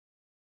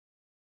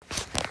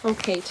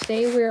Okay,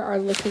 today we are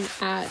looking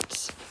at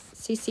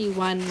CC1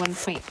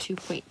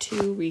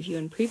 1.2.2 review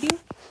and preview.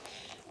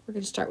 We're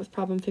going to start with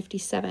problem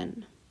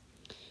 57.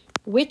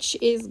 Which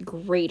is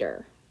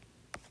greater?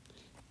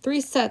 3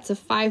 sets of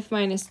 5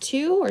 minus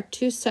 2 or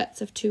 2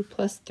 sets of 2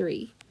 plus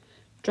 3?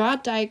 Draw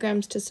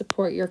diagrams to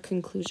support your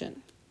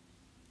conclusion.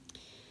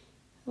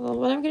 Well,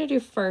 what I'm going to do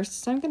first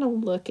is I'm going to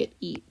look at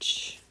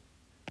each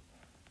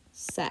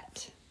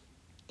set.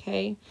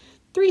 Okay,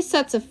 3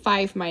 sets of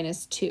 5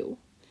 minus 2.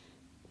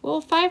 Well,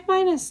 5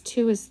 minus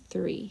 2 is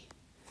 3.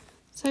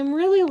 So I'm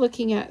really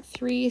looking at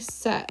 3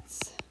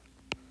 sets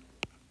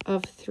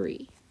of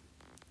 3.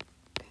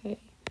 Okay.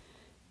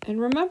 And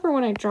remember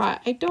when I draw it,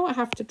 I don't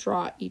have to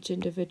draw each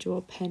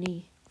individual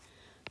penny.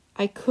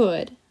 I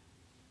could,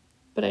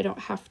 but I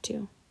don't have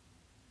to.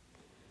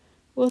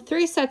 Well,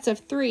 3 sets of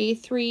 3,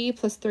 3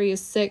 plus 3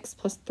 is 6,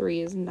 plus 3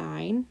 is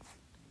 9.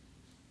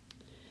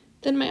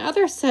 Then my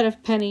other set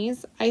of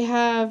pennies, I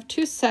have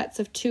 2 sets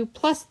of 2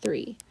 plus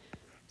 3.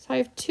 So I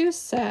have 2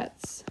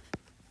 sets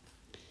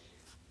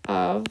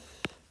of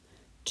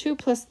 2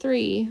 plus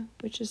 3,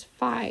 which is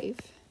 5.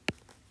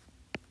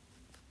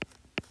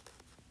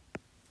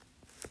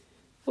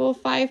 Well,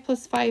 5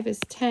 plus 5 is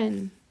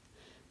 10.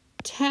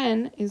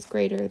 10 is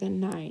greater than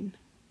 9.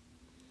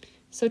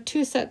 So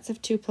 2 sets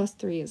of 2 plus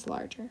 3 is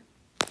larger.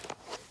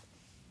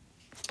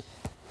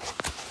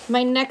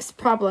 My next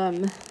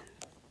problem,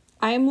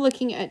 I'm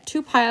looking at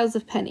 2 piles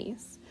of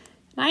pennies.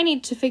 And I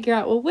need to figure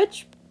out, well,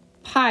 which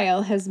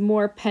pile has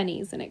more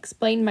pennies and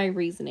explain my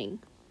reasoning.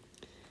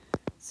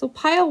 So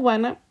pile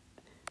 1,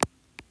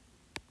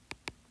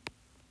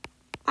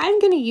 I'm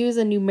going to use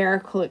a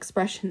numerical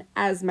expression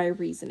as my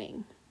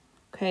reasoning.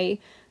 Okay,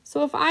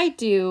 so if I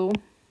do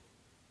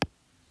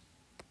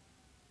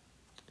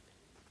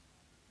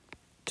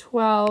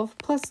 12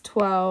 plus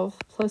 12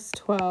 plus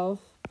 12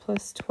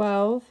 plus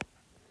 12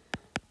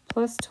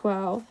 plus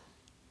 12,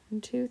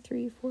 1, 2,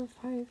 3, 4,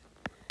 5,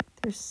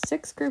 there's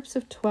 6 groups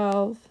of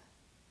 12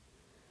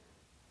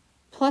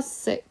 plus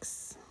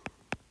 6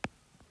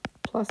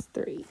 plus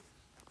 3.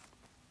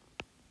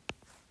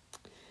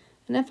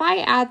 And if I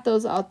add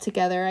those all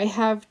together, I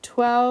have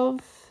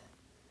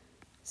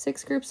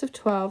 6 groups of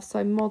 12, so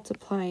I'm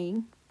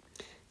multiplying.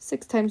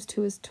 6 times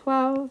 2 is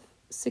 12,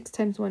 6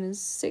 times 1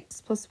 is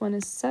 6, plus 1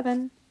 is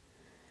 7.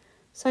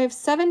 So I have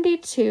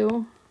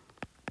 72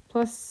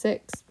 plus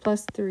 6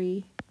 plus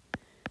 3,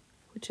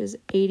 which is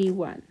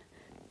 81.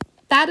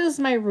 That is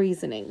my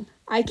reasoning.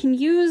 I can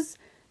use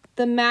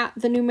the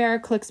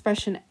numerical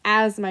expression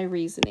as my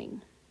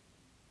reasoning.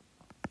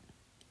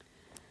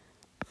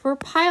 For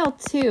pile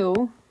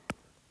 2,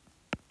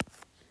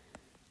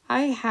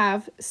 I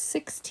have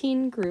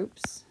 16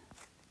 groups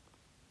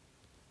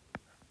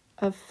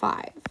of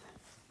 5.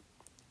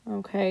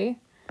 Okay,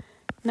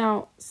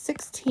 now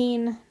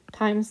 16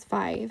 times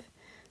 5.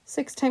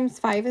 6 times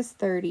 5 is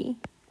 30.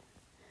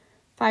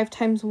 5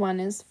 times 1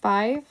 is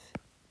 5.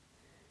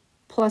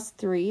 Plus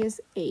 3 is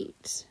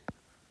 8.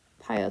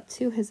 Pile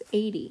 2 has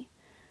 80.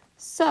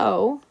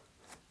 So,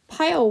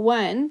 pile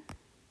 1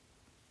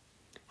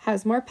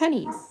 has more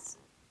pennies.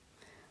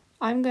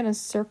 I'm going to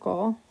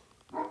circle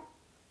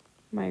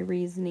my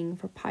reasoning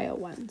for pile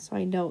 1, so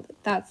I know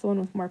that that's the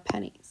one with more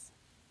pennies.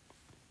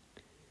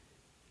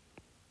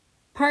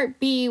 Part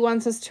B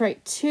wants us to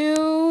write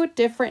 2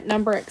 different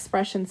number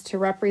expressions to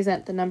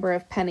represent the number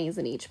of pennies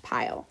in each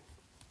pile.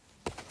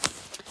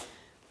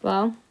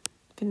 Well, I'm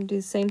going to do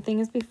the same thing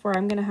as before.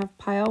 I'm going to have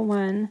pile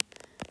 1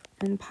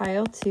 and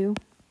pile 2.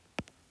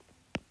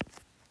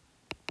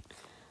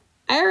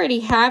 I already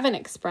have an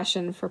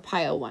expression for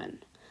pile 1.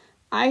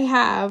 I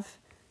have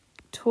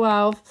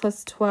 12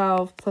 plus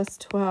 12 plus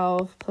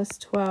 12 plus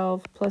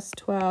 12 plus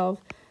 12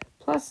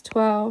 plus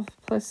 12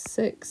 plus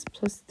 6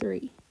 plus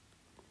 3.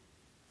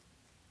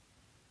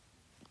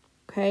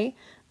 Okay,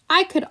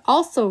 I could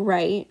also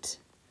write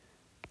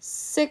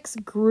 6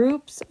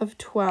 groups of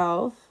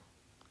 12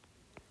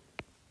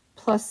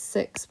 plus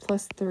 6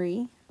 plus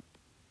 3.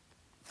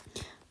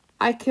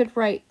 I could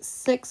write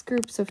 6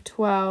 groups of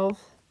 12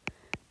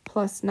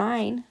 plus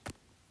 9.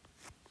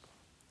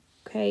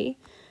 Okay,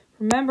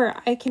 remember,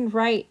 I can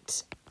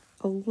write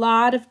a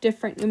lot of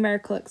different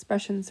numerical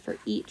expressions for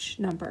each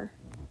number.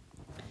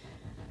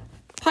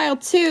 Pile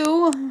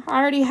 2, I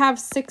already have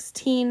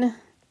 16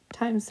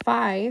 times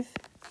 5.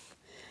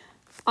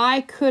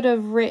 I could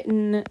have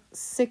written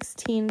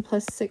 16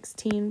 plus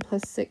 16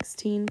 plus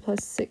 16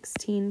 plus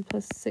 16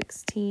 plus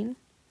 16.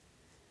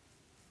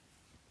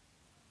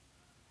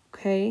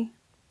 Okay.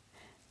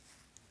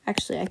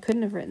 Actually, I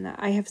couldn't have written that.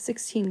 I have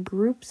 16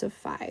 groups of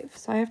 5,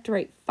 so I have to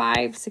write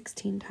 5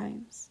 16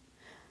 times.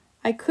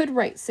 I could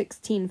write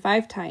 16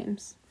 5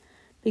 times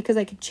because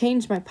I could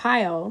change my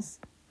piles,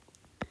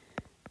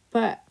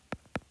 but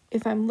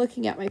if I'm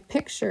looking at my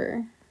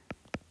picture,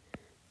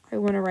 I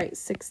want to write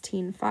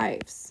 16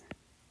 5s.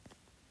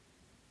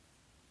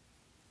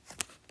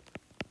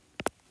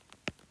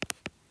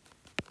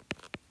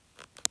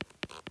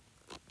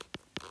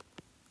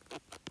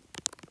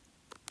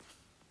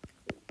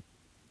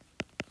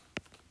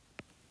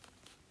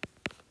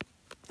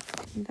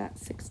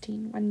 that's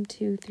 16. 1,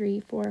 2, 3,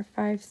 4,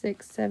 5,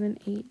 6, 7,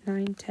 8,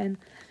 9, 10,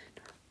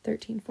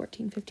 13,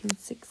 14, 15,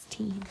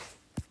 16.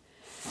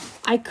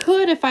 I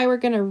could, if I were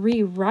going to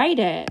rewrite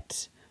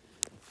it,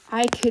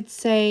 I could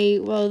say,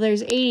 well,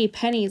 there's 80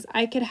 pennies.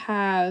 I could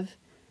have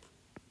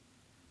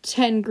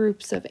 10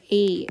 groups of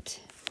 8,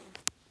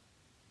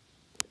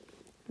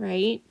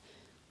 right?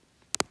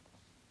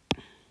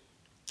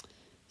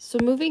 So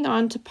moving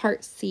on to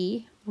part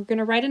C, we're going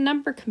to write a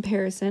number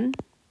comparison.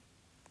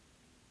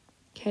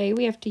 Okay,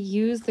 we have to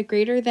use the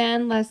greater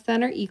than, less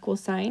than, or equal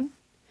sign.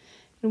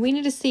 And we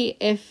need to see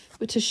if,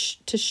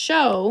 to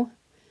show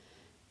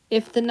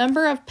if the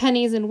number of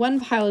pennies in one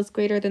pile is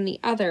greater than the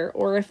other,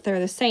 or if they're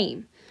the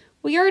same.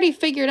 We already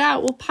figured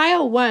out, well,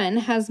 pile 1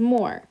 has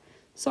more.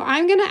 So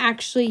I'm going to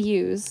actually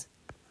use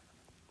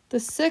the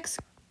 6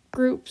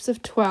 groups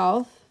of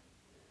 12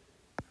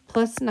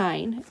 plus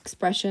 9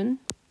 expression.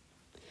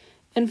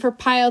 And for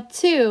pile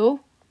 2,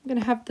 I'm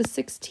going to have the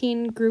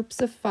 16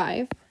 groups of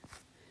 5.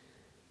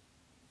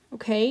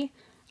 Okay,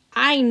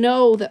 I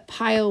know that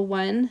pile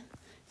 1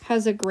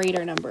 has a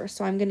greater number,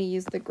 so I'm going to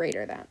use the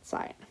greater than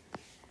sign.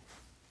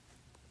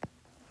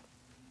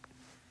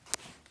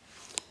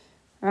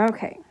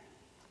 Okay.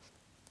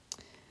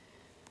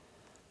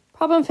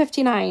 Problem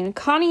 59.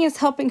 Connie is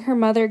helping her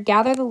mother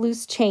gather the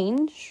loose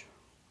change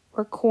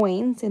or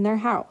coins in their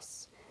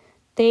house.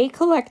 They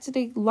collected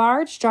a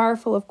large jar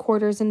full of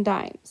quarters and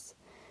dimes.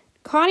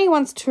 Connie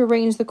wants to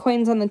arrange the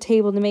coins on the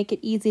table to make it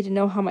easy to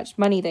know how much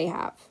money they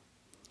have.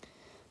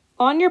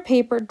 On your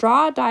paper,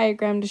 draw a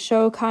diagram to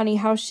show Connie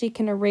how she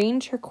can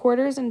arrange her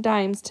quarters and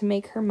dimes to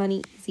make her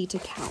money easy to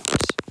count.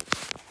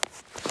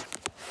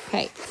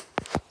 Okay,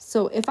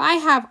 so if I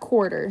have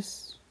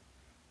quarters,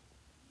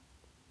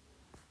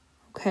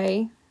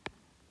 okay,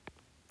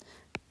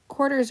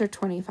 quarters are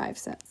 25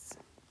 cents.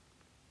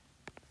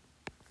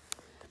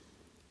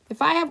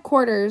 If I have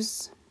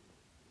quarters,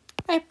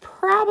 I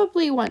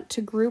probably want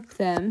to group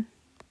them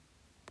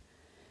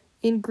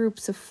in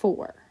groups of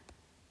 4.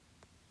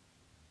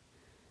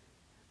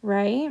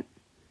 Right?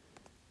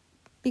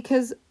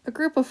 Because a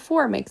group of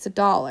 4 makes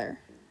 $1.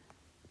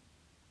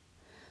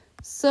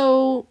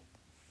 So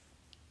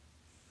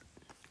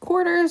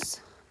quarters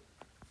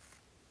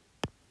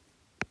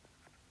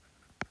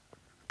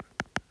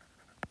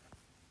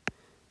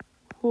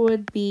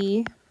would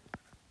be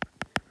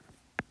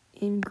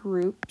in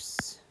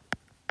groups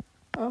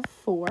of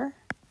 4.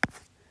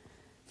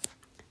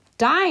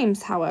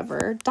 Dimes,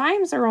 however,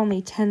 dimes are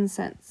only 10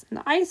 cents,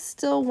 and I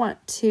still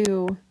want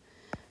to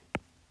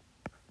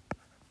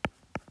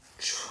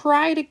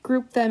try to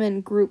group them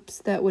in groups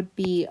that would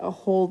be a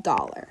whole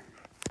 $1.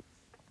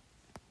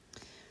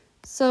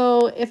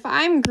 So if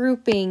I'm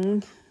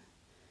grouping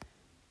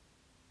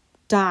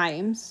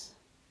dimes,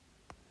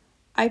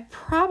 I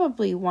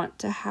probably want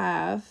to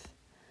have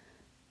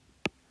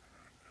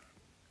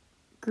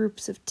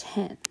groups of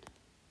 10.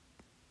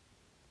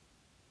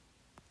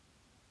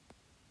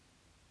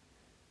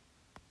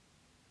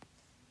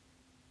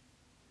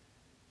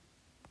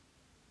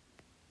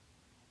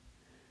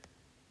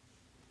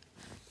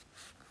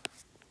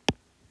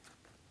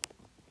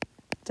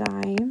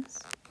 Dimes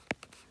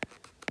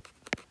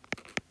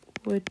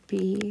would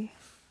be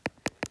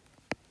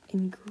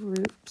in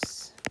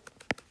groups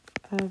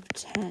of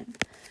 10.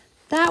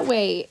 That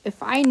way,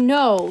 if I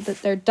know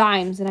that they're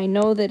dimes and I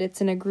know that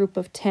it's in a group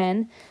of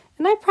 10,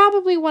 and I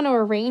probably want to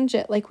arrange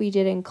it like we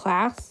did in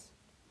class,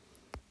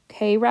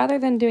 okay, rather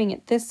than doing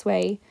it this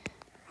way,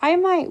 I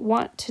might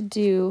want to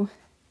do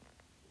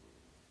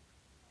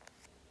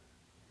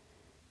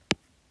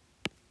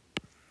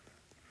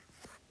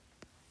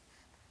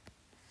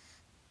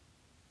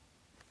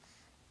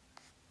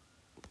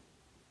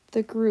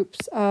the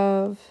groups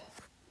of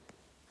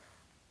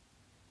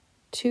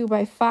 2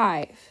 by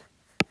 5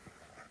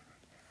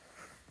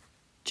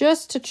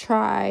 just to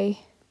try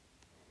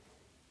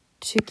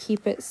to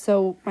keep it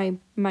so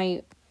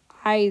my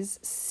eyes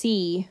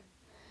see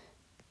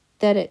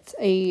that it's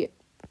a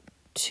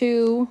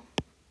 2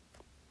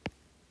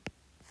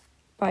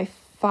 by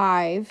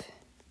 5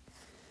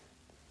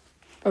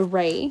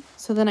 array,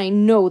 so then I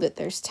know that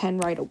there's 10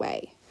 right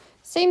away.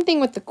 Same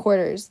thing with the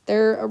quarters.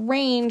 They're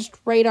arranged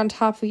right on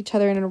top of each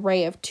other in an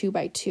array of 2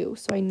 by 2,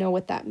 so I know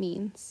what that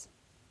means.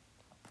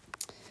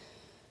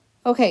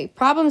 Okay,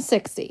 problem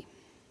 60.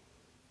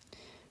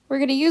 We're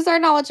going to use our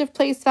knowledge of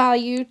place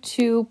value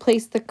to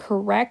place the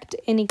correct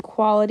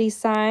inequality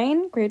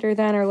sign, greater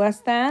than or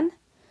less than.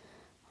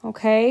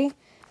 Okay,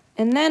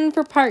 and then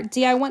for part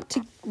D, I want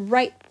to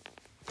write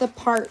the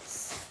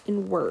parts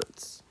in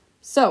words.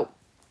 So,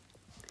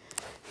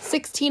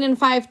 16 and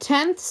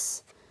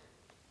 5/10,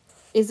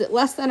 is it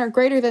less than or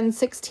greater than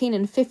 16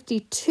 and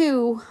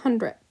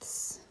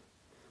 52/100?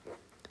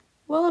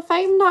 Well, if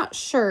I'm not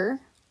sure,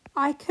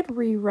 I could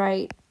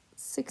rewrite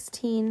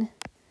 16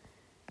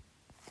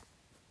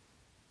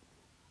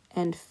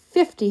 and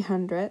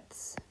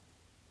 50/100.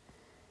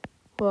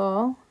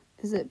 Well,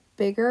 is it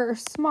bigger or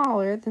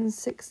smaller than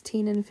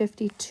 16 and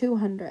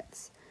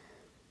 52/100?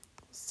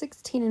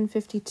 16 and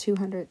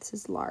 52/100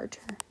 is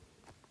larger.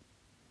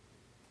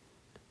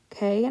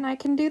 Okay, and I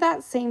can do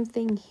that same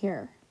thing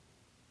here.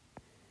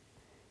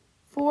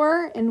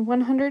 4 and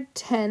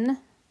 110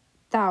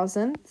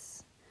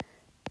 thousandths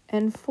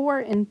and 4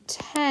 and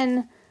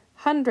 10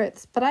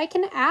 hundredths, but I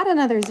can add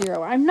another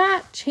 0. I'm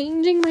not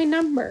changing my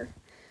number.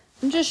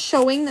 I'm just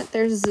showing that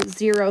there's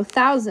 0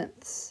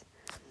 thousandths.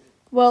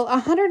 Well,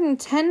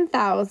 110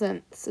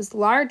 thousandths is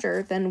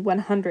larger than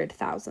 100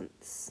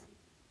 thousandths.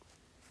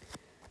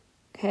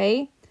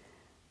 Okay,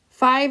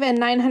 5 and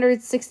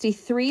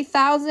 963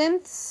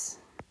 thousandths.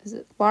 Is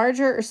it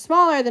larger or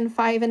smaller than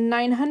 5 and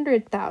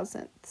 900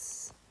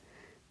 thousandths?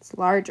 It's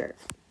larger.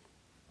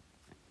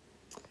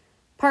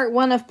 Part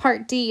 1 of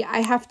Part D, I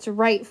have to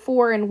write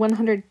 4 and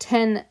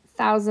 110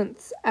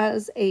 thousandths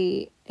as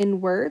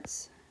in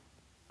words.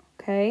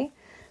 Okay,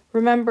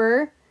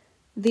 remember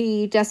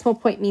the decimal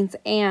point means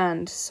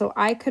and, so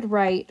I could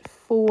write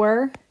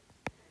 4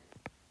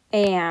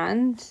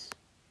 and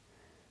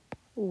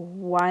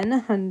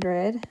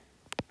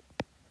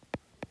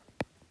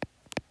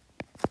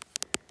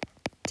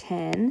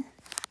 110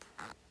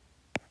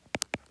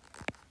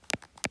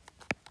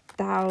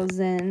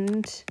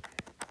 thousandths.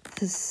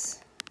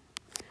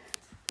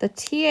 The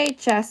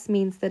THS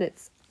means that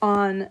it's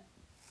on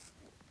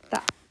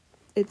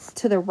it's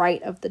to the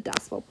right of the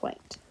decimal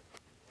point.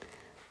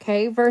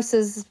 Okay,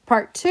 versus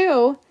part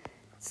 2,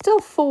 still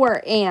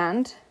 4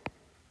 and,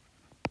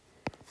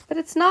 but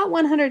it's not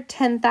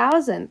 110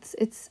 thousandths,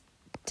 it's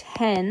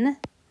 10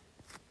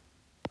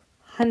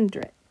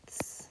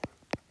 hundredths.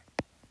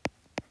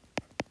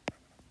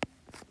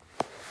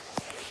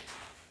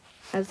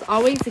 As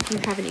always, if you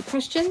have any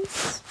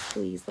questions,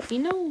 please let me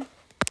know.